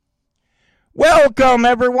Welcome,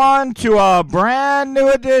 everyone, to a brand new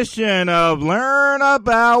edition of Learn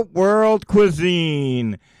About World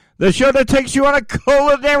Cuisine, the show that takes you on a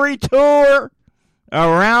culinary tour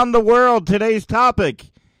around the world. Today's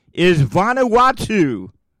topic is Vanuatu.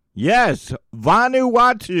 Yes,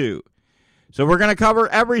 Vanuatu. So we're going to cover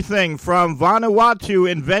everything from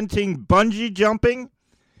Vanuatu inventing bungee jumping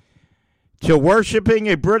to worshiping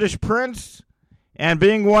a British prince and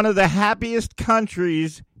being one of the happiest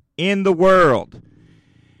countries in the world.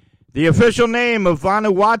 The official name of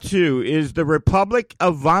Vanuatu is the Republic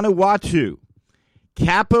of Vanuatu.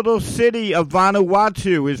 Capital city of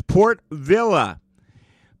Vanuatu is Port Vila.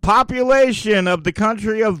 Population of the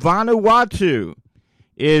country of Vanuatu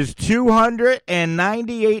is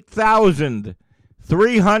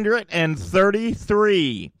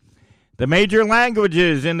 298,333. The major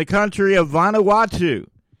languages in the country of Vanuatu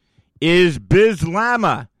is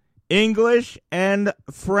Bislama, English, and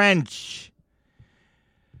French.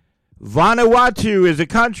 Vanuatu is a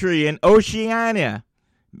country in Oceania.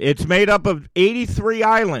 It's made up of 83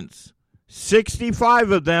 islands.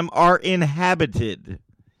 65 of them are inhabited.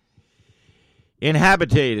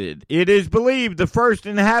 It is believed the first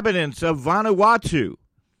inhabitants of Vanuatu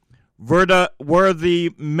were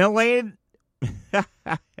the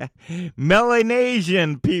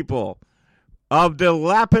Melanesian people of the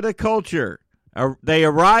Lapita culture. They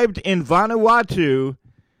arrived in Vanuatu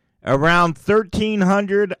around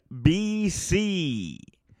 1300 BC.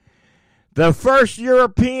 The first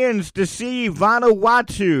Europeans to see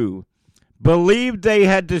Vanuatu believed they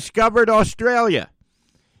had discovered Australia.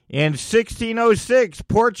 In 1606,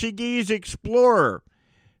 Portuguese explorer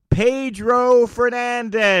Pedro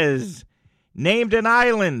Fernandes named an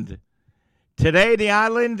island. Today, the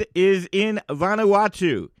island is in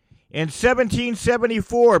Vanuatu. In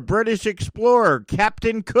 1774, British explorer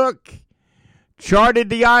Captain Cook charted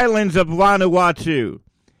the islands of Vanuatu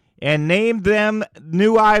and named them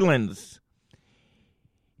New Islands.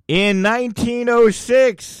 In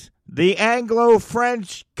 1906, the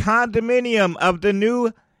Anglo-French condominium of the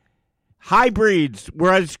New Hebrides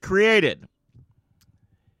was created.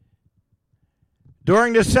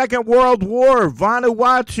 During the Second World War,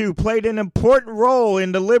 Vanuatu played an important role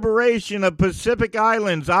in the liberation of Pacific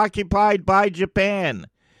Islands occupied by Japan.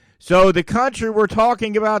 So the country we're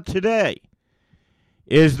talking about today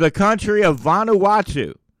is the country of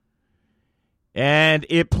Vanuatu. And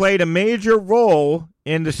it played a major role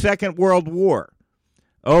in the Second World War.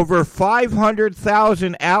 Over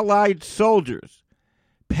 500,000 Allied soldiers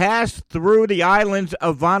passed through the islands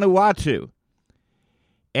of Vanuatu,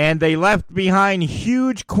 and they left behind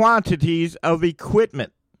huge quantities of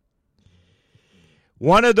equipment.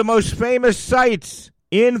 One of the most famous sites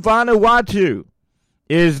in Vanuatu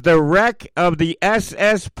is the wreck of the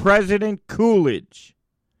SS President Coolidge.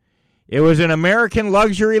 It was an American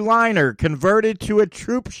luxury liner converted to a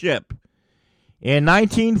troop ship. In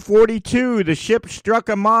 1942, the ship struck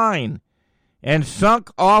a mine and sunk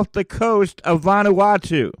off the coast of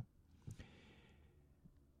Vanuatu.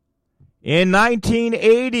 In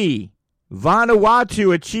 1980,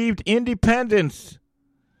 Vanuatu achieved independence.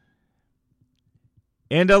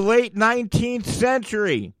 In the late 19th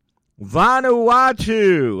century,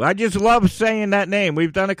 Vanuatu. I just love saying that name.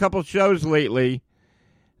 We've done a couple shows lately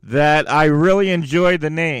that I really enjoy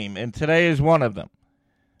the name, and today is one of them.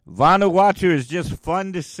 Vanuatu is just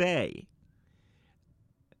fun to say.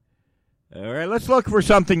 All right, let's look for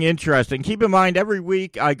something interesting. Keep in mind, every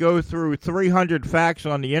week I go through 300 facts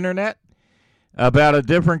on the internet about a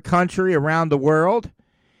different country around the world.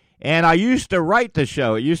 And I used to write the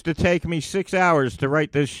show. It used to take me 6 hours to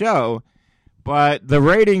write this show. But the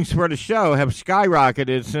ratings for the show have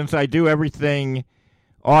skyrocketed since I do everything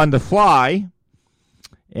on the fly.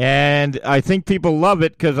 And I think people love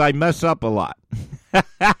it because I mess up a lot.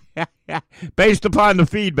 Based upon the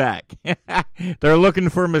feedback. They're looking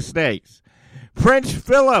for mistakes. Prince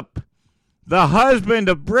Philip, the husband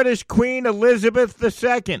of British Queen Elizabeth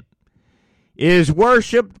II, is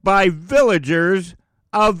worshipped by villagers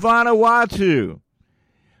of Vanuatu.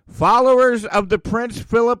 Followers of the Prince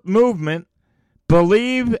Philip movement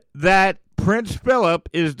believe that Prince Philip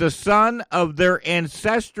is the son of their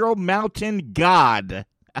ancestral mountain god.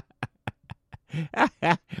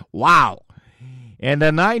 Wow. In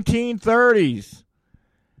the 1930s,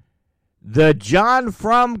 the John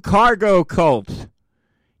Frum cargo cult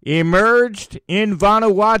emerged in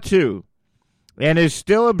Vanuatu and is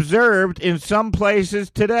still observed in some places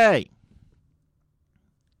today.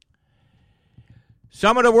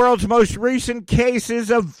 Some of the world's most recent cases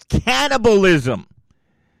of cannibalism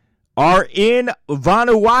are in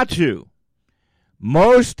Vanuatu.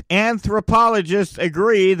 Most anthropologists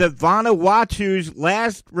agree that Vanuatu's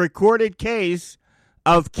last recorded case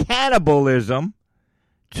of cannibalism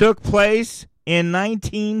took place in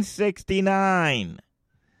 1969.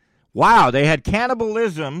 Wow, they had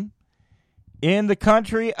cannibalism in the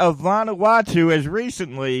country of Vanuatu as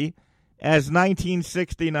recently as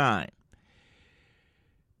 1969.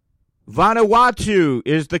 Vanuatu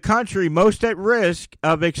is the country most at risk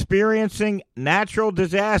of experiencing natural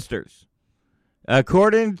disasters,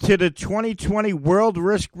 according to the 2020 World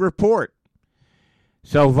Risk Report.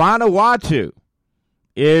 So Vanuatu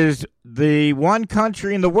is the one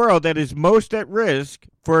country in the world that is most at risk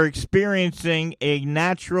for experiencing a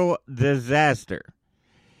natural disaster.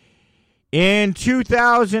 In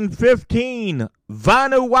 2015,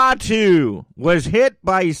 Vanuatu was hit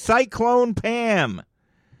by Cyclone Pam,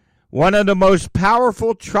 one of the most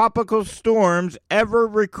powerful tropical storms ever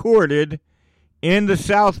recorded in the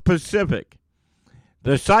South Pacific.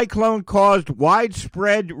 The cyclone caused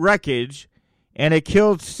widespread wreckage, and it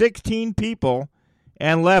killed 16 people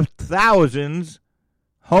and left thousands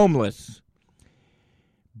homeless.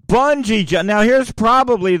 Bungee jump. Now, here's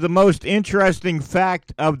probably the most interesting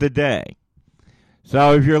fact of the day.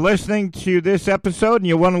 So if you're listening to this episode and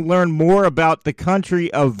you want to learn more about the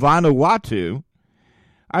country of Vanuatu,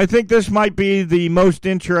 I think this might be the most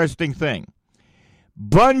interesting thing.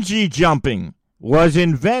 Bungee jumping was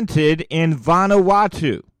invented in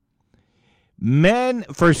Vanuatu.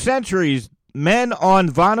 For centuries, men on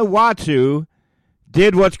Vanuatu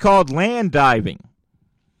did what's called land diving.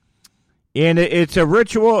 And it's a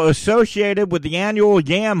ritual associated with the annual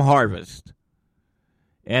yam harvest.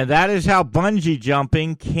 And that is how bungee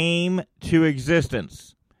jumping came to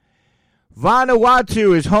existence.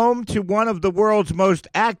 Vanuatu is home to one of the world's most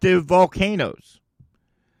active volcanoes.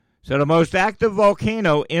 So the most active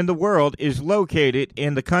volcano in the world is located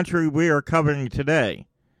in the country we are covering today,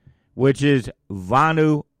 which is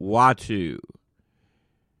Vanuatu.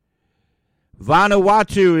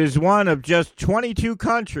 Vanuatu is one of just 22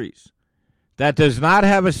 countries that does not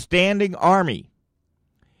have a standing army.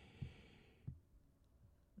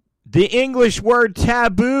 The English word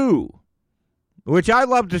taboo, which I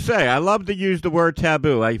love to say. I love to use the word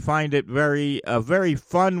taboo. I find it a very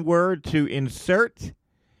fun word to insert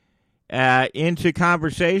into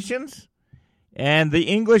conversations. And the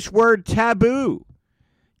English word taboo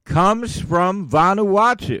comes from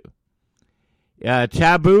Vanuatu.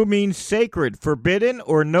 Taboo means sacred, forbidden,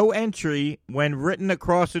 or no entry when written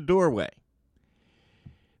across a doorway.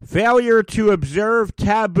 Failure to observe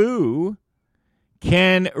taboo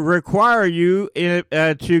can require you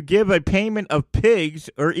to give a payment of pigs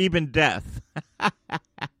or even death.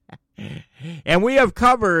 And we have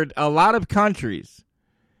covered a lot of countries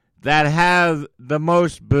that have the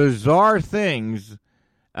most bizarre things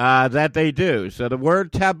that they do. So the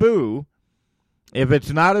word taboo, if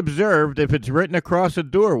it's not observed, if it's written across a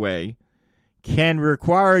doorway, can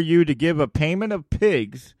require you to give a payment of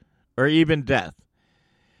pigs or even death.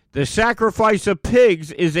 The sacrifice of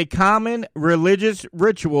pigs is a common religious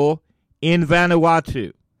ritual in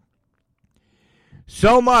Vanuatu.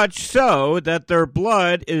 So much so that their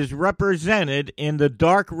blood is represented in the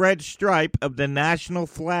dark red stripe of the national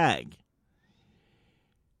flag.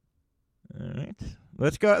 All right.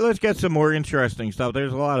 Let's get some more interesting stuff.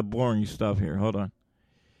 There's a lot of boring stuff here. Hold on.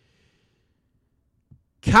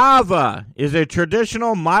 Kava is a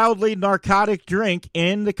traditional mildly narcotic drink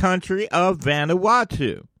in the country of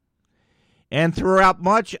Vanuatu and throughout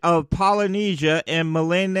much of Polynesia and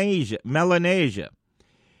Melanesia.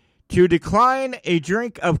 To decline a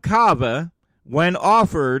drink of kava when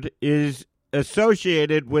offered is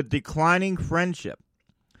associated with declining friendship.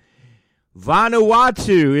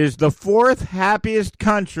 Vanuatu is the fourth happiest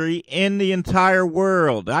country in the entire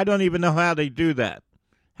world. I don't even know how they do that.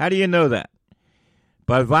 How do you know that?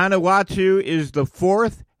 But Vanuatu is the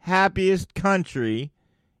fourth happiest country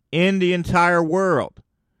in the entire world,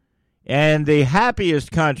 and the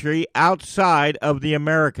happiest country outside of the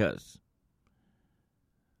Americas.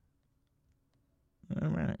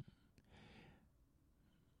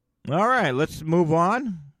 All right, let's move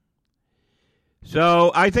on.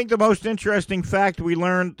 So I think the most interesting fact we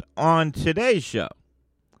learned on today's show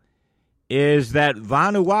is that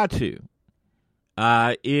Vanuatu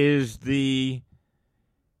is the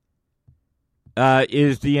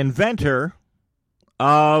inventor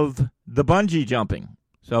of the bungee jumping.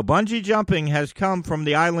 So bungee jumping has come from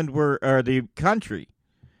the island or the country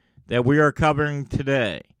that we are covering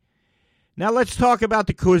today. Now let's talk about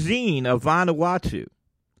the cuisine of Vanuatu.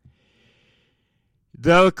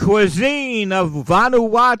 The cuisine of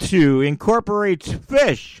Vanuatu incorporates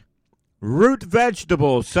fish, root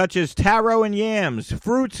vegetables such as taro and yams,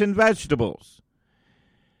 fruits and vegetables.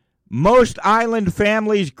 Most island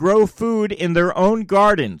families grow food in their own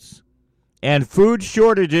gardens, and food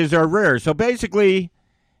shortages are rare. So basically,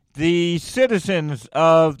 the citizens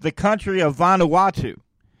of the country of Vanuatu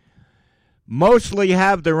mostly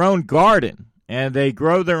have their own garden, and they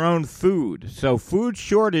grow their own food. So food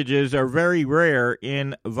shortages are very rare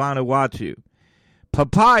in Vanuatu.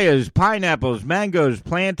 Papayas, pineapples, mangoes,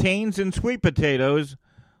 plantains, and sweet potatoes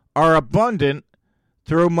are abundant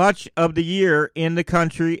through much of the year in the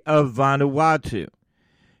country of Vanuatu.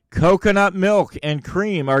 Coconut milk and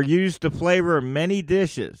cream are used to flavor many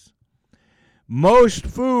dishes. Most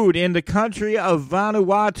food in the country of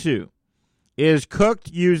Vanuatu is cooked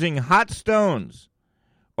using hot stones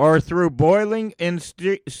or through boiling and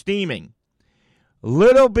steaming.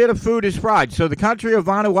 Little bit of food is fried. So the country of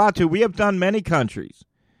Vanuatu, we have done many countries.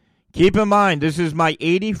 Keep in mind, this is my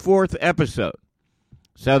 84th episode.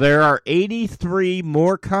 So there are 83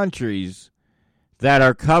 more countries that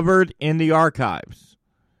are covered in the archives.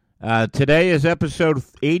 Today is episode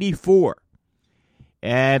 84.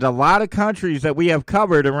 And a lot of countries that we have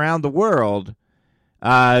covered around the world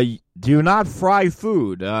do not fry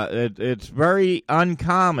food. It's very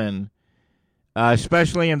uncommon,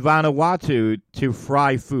 especially in Vanuatu, to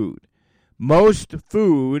fry food. Most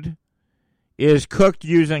food is cooked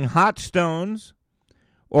using hot stones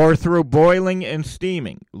or through boiling and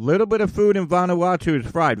steaming. Little bit of food in Vanuatu is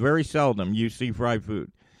fried. Very seldom you see fried food.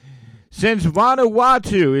 Since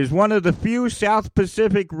Vanuatu is one of the few South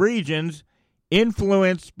Pacific regions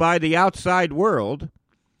influenced by the outside world,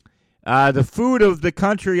 the food of the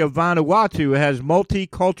country of Vanuatu has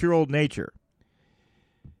multicultural nature.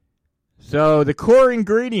 So the core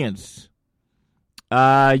ingredients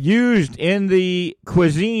used in the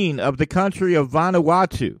cuisine of the country of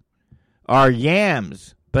Vanuatu are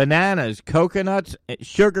yams, bananas, coconuts,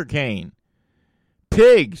 sugarcane,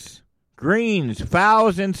 pigs, greens,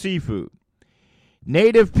 fowls, and seafood.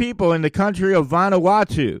 Native people in the country of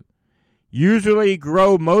Vanuatu usually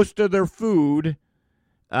grow most of their food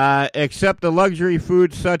except the luxury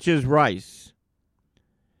foods such as rice.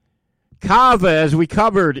 Kava, as we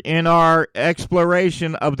covered in our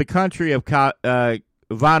exploration of the country of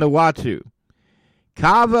Vanuatu.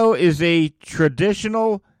 Kava is a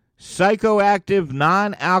traditional psychoactive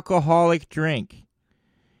non-alcoholic drink.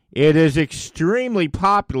 It is extremely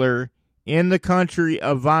popular in the country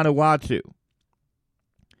of Vanuatu.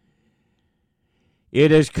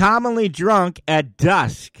 It is commonly drunk at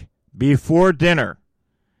dusk before dinner.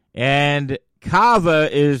 And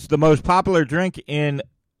kava is the most popular drink in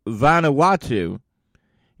Vanuatu.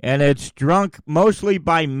 And it's drunk mostly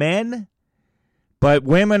by men, but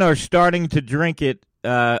women are starting to drink it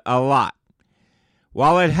a lot.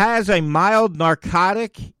 While it has a mild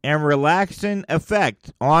narcotic and relaxing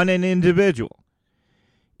effect on an individual,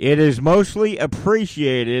 it is mostly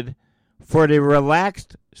appreciated for the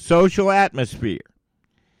relaxed social atmosphere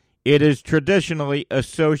it is traditionally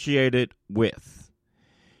associated with.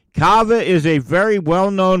 Kava is a very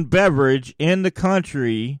well-known beverage in the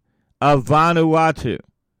country of Vanuatu,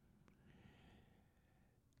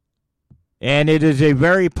 and it is a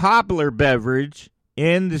very popular beverage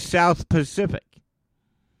in the South Pacific.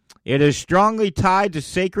 It is strongly tied to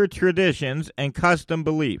sacred traditions and custom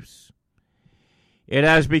beliefs. It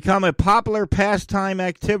has become a popular pastime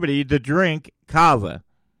activity to drink kava,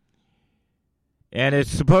 and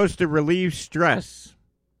it's supposed to relieve stress.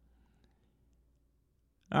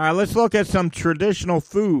 All right, let's look at some traditional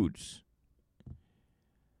foods.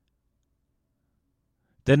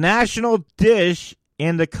 The national dish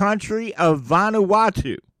in the country of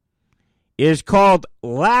Vanuatu is called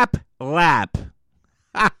lap lap.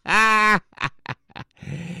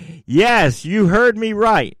 Yes, you heard me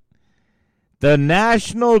right. The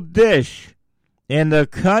national dish in the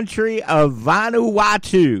country of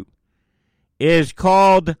Vanuatu is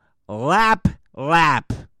called lap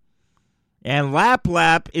lap. And lap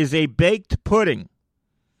lap is a baked pudding.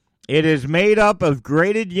 It is made up of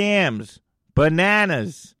grated yams,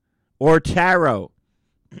 bananas, or taro.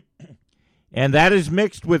 And that is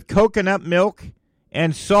mixed with coconut milk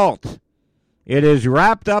and salt. It is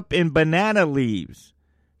wrapped up in banana leaves,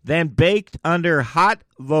 then baked under hot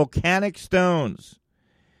volcanic stones.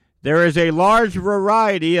 There is a large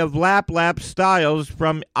variety of lap-lap styles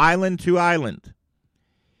from island to island.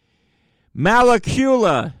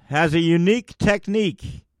 Malakula has a unique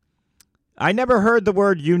technique. I never heard the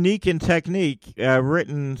word unique and technique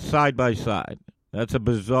written side by side. That's a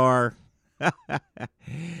bizarre...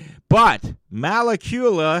 But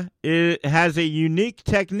Malakula has a unique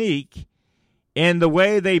technique in the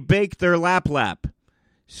way they bake their lap-lap.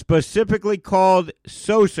 specifically called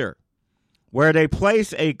saucer, where they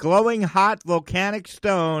place a glowing hot volcanic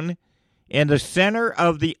stone in the center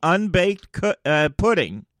of the unbaked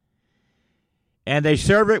pudding, and they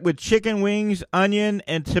serve it with chicken wings, onion,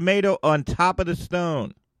 and tomato on top of the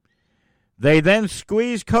stone. They then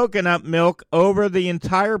squeeze coconut milk over the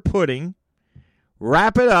entire pudding,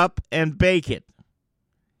 wrap it up, and bake it.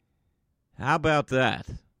 How about that?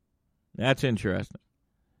 That's interesting.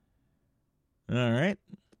 All right.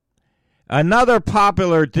 Another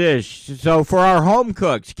popular dish. So for our home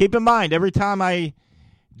cooks, keep in mind, every time I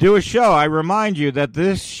do a show, I remind you that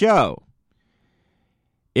this show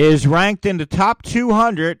is ranked in the top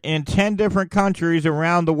 200 in 10 different countries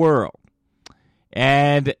around the world.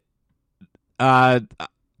 And I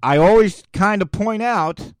always kind of point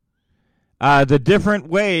out the different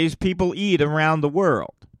ways people eat around the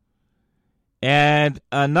world. And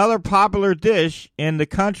another popular dish in the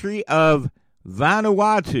country of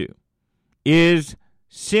Vanuatu is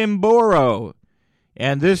Simboro.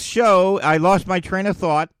 And this show, I lost my train of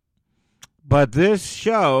thought, but this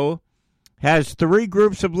show has 3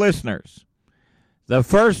 groups of listeners. The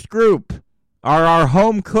first group are our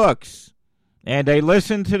home cooks, and they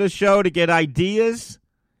listen to the show to get ideas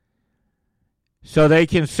so they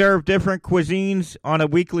can serve different cuisines on a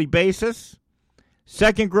weekly basis.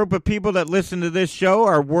 Second group of people that listen to this show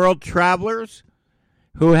are world travelers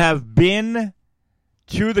who have been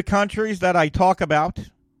to the countries that I talk about.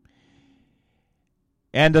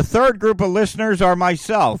 And the third group of listeners are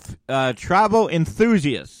myself, travel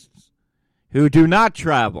enthusiasts who do not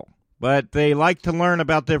travel, but they like to learn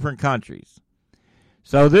about different countries.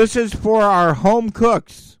 So this is for our home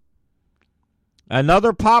cooks.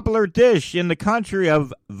 Another popular dish in the country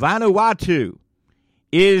of Vanuatu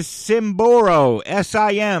is Simboro,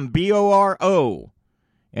 Simboro,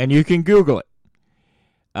 and you can Google it.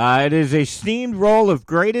 It is a steamed roll of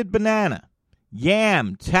grated banana,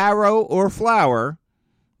 yam, taro, or flour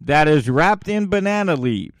that is wrapped in banana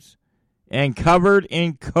leaves and covered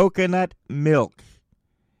in coconut milk.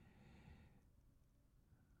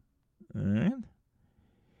 All right.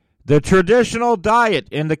 The traditional diet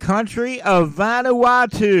in the country of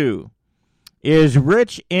Vanuatu is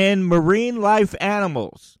rich in marine life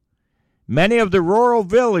animals. Many of the rural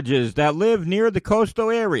villages that live near the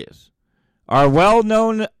coastal areas are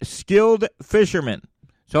well-known skilled fishermen.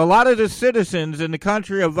 So a lot of the citizens in the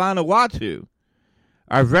country of Vanuatu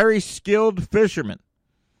are very skilled fishermen,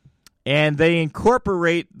 and they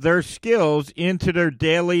incorporate their skills into their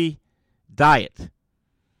daily diet.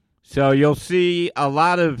 So you'll see a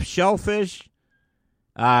lot of shellfish,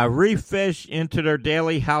 reef fish into their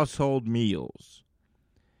daily household meals.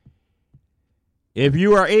 If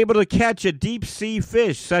you are able to catch a deep sea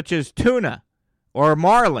fish such as tuna or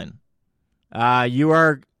marlin, you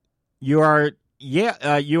are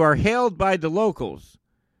hailed by the locals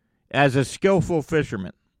as a skillful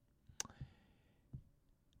fisherman.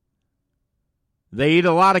 They eat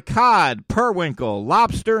a lot of cod, periwinkle,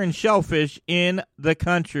 lobster, and shellfish in the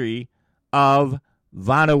country of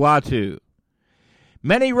Vanuatu.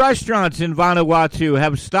 Many restaurants in Vanuatu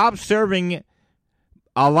have stopped serving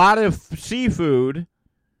a lot of seafood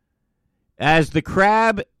because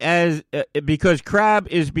crab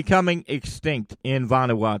is becoming extinct in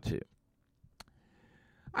Vanuatu.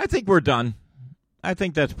 I think we're done. I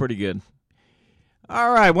think that's pretty good.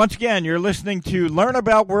 All right, once again, you're listening to Learn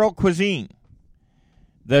About World Cuisine,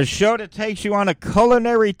 the show that takes you on a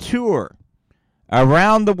culinary tour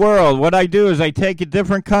around the world. What I do is I take a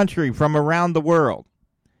different country from around the world,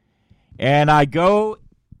 and I go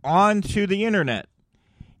onto the internet,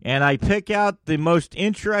 and I pick out the most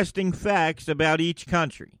interesting facts about each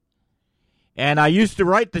country. And I used to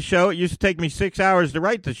write the show. It used to take me 6 hours to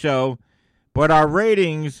write the show, but our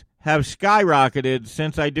ratings have skyrocketed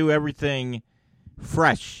since I do everything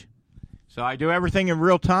fresh. So I do everything in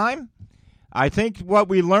real time. I think what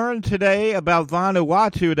we learned today about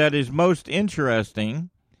Vanuatu that is most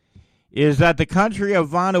interesting is that the country of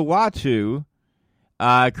Vanuatu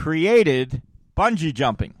created bungee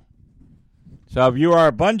jumping. So if you are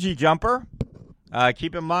a bungee jumper,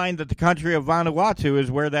 keep in mind that the country of Vanuatu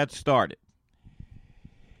is where that started.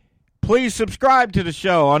 Please subscribe to the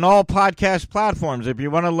show on all podcast platforms. If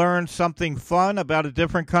you want to learn something fun about a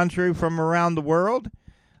different country from around the world,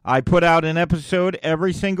 I put out an episode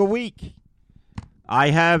every single week. I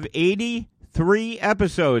have 83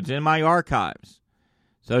 episodes in my archives.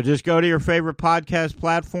 So just go to your favorite podcast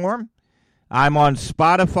platform. I'm on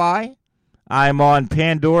Spotify. I'm on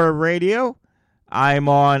Pandora Radio. I'm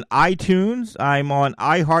on iTunes. I'm on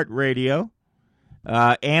iHeartRadio.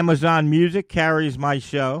 Amazon Music carries my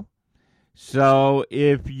show. So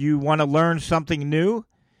if you want to learn something new,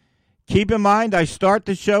 Keep in mind, I start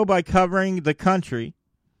the show by covering the country,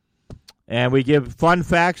 and we give fun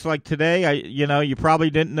facts like today. You probably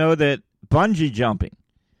didn't know that bungee jumping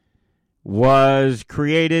was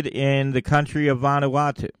created in the country of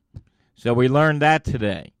Vanuatu. So we learned that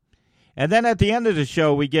today. And then at the end of the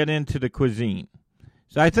show, we get into the cuisine.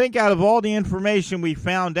 So I think out of all the information we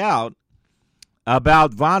found out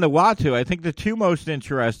about Vanuatu, I think the two most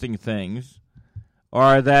interesting things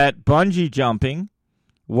are that bungee jumping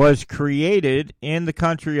was created in the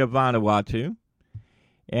country of Vanuatu.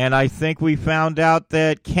 And I think we found out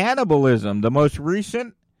that cannibalism, the most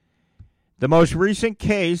recent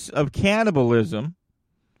case of cannibalism,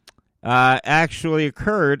 actually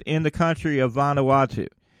occurred in the country of Vanuatu.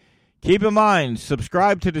 Keep in mind,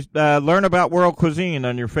 subscribe to Learn About World Cuisine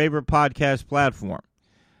on your favorite podcast platform.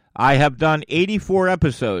 I have done 84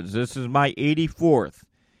 episodes. This is my 84th.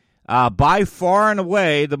 By far and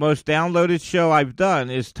away, the most downloaded show I've done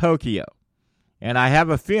is Tokyo. And I have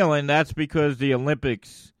a feeling that's because the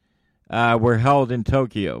Olympics were held in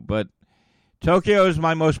Tokyo. But Tokyo is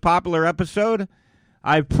my most popular episode.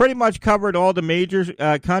 I've pretty much covered all the major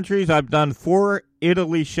countries. I've done 4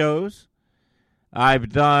 Italy shows. I've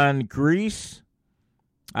done Greece.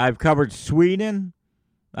 I've covered Sweden.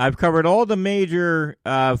 I've covered all the major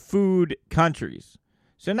food countries.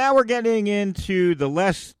 So now we're getting into the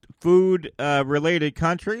less food-related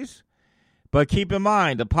countries. But keep in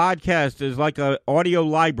mind, the podcast is like an audio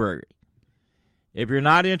library. If you're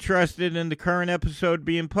not interested in the current episode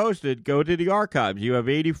being posted, go to the archives. You have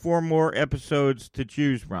 84 more episodes to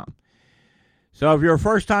choose from. So if you're a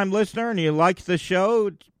first-time listener and you like the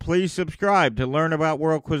show, please subscribe to Learn About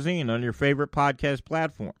World Cuisine on your favorite podcast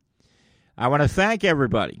platform. I want to thank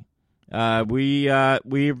everybody.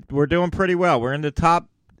 We're doing pretty well. We're in the top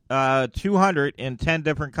 200 in 10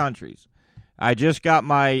 different countries. I just got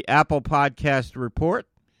my Apple Podcast report,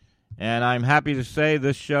 and I'm happy to say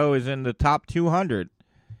this show is in the top 200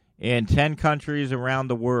 in 10 countries around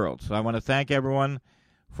the world. So I want to thank everyone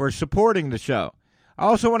for supporting the show. I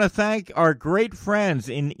also want to thank our great friends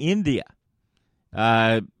in India.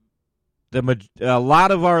 A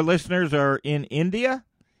lot of our listeners are in India,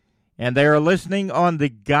 and they are listening on the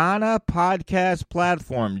Ghana podcast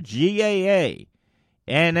platform, GAANA.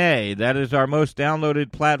 That is our most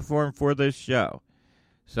downloaded platform for this show.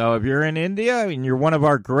 So if you're in India and you're one of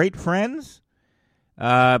our great friends,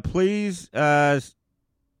 please go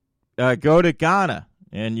to Ghana,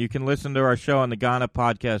 and you can listen to our show on the Ghana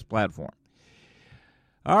podcast platform.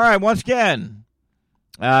 All right, once again,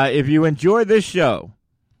 if you enjoy this show,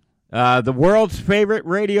 the world's favorite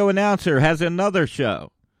radio announcer has another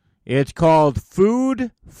show. It's called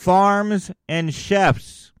Food, Farms, and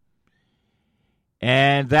Chefs.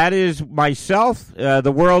 And that is myself,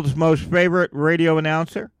 the world's most favorite radio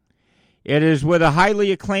announcer. It is with a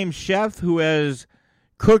highly acclaimed chef who has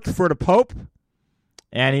cooked for the Pope,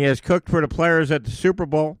 and he has cooked for the players at the Super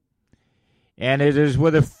Bowl. And it is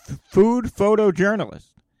with a food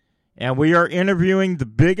photojournalist. And we are interviewing the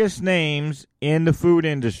biggest names in the food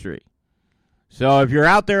industry. So if you're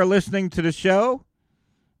out there listening to the show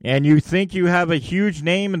and you think you have a huge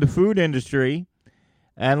name in the food industry,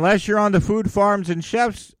 unless you're on the Food, Farms, and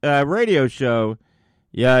Chefs radio show,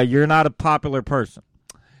 you're not a popular person.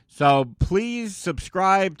 So please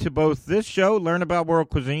subscribe to both this show, Learn About World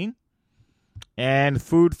Cuisine, and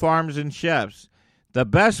Food, Farms, and Chefs. The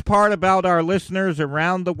best part about our listeners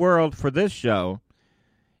around the world for this show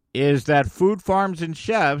is that Food, Farms, and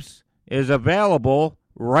Chefs is available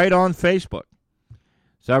right on Facebook.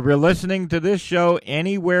 So if you're listening to this show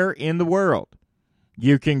anywhere in the world,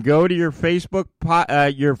 you can go to your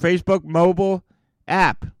Facebook mobile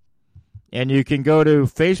app, and you can go to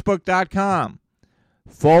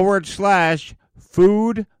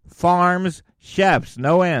facebook.com/Food, Farms, Chefs,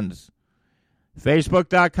 no ends.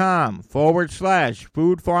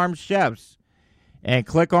 Facebook.com/Food, Farms, Chefs, and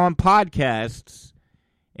click on podcasts.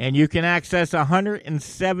 And you can access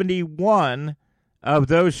 171 of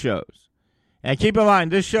those shows. And keep in mind,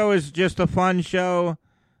 this show is just a fun show.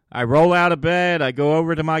 I roll out of bed, I go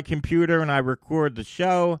over to my computer, and I record the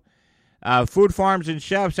show. Food, Farms, and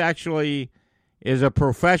Chefs actually is a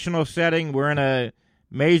professional setting. We're in a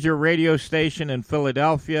major radio station in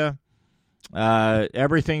Philadelphia.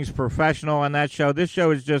 Everything's professional on that show. This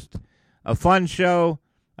show is just a fun show.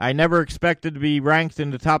 I never expected to be ranked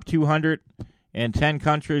in the top 200 in 10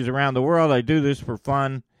 countries around the world. I do this for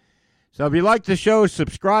fun. So if you like the show,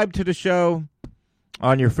 subscribe to the show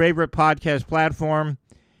on your favorite podcast platform.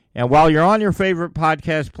 And while you're on your favorite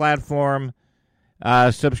podcast platform,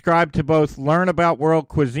 subscribe to both Learn About World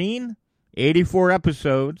Cuisine, 84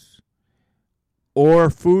 episodes, or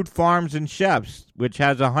Food, Farms, and Chefs, which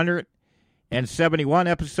has 171 171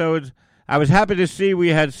 episodes. I was happy to see we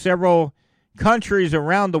had several countries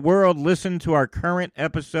around the world listen to our current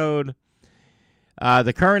episode.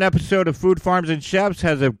 The current episode of Food Farms and Chefs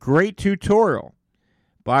has a great tutorial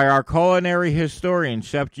by our culinary historian,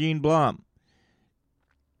 Chef Gene Blum.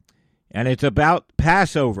 And it's about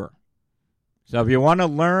Passover. So if you want to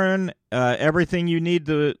learn everything you need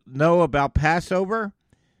to know about Passover,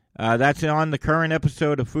 that's on the current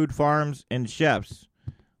episode of Food Farms and Chefs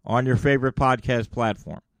on your favorite podcast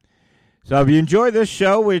platform. So if you enjoy this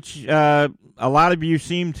show, which a lot of you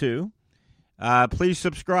seem to, please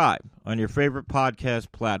subscribe on your favorite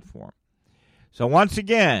podcast platform. So once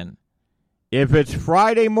again, if it's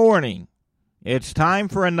Friday morning, it's time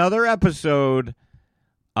for another episode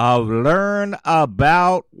of Learn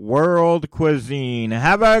About World Cuisine.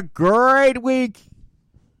 Have a great week.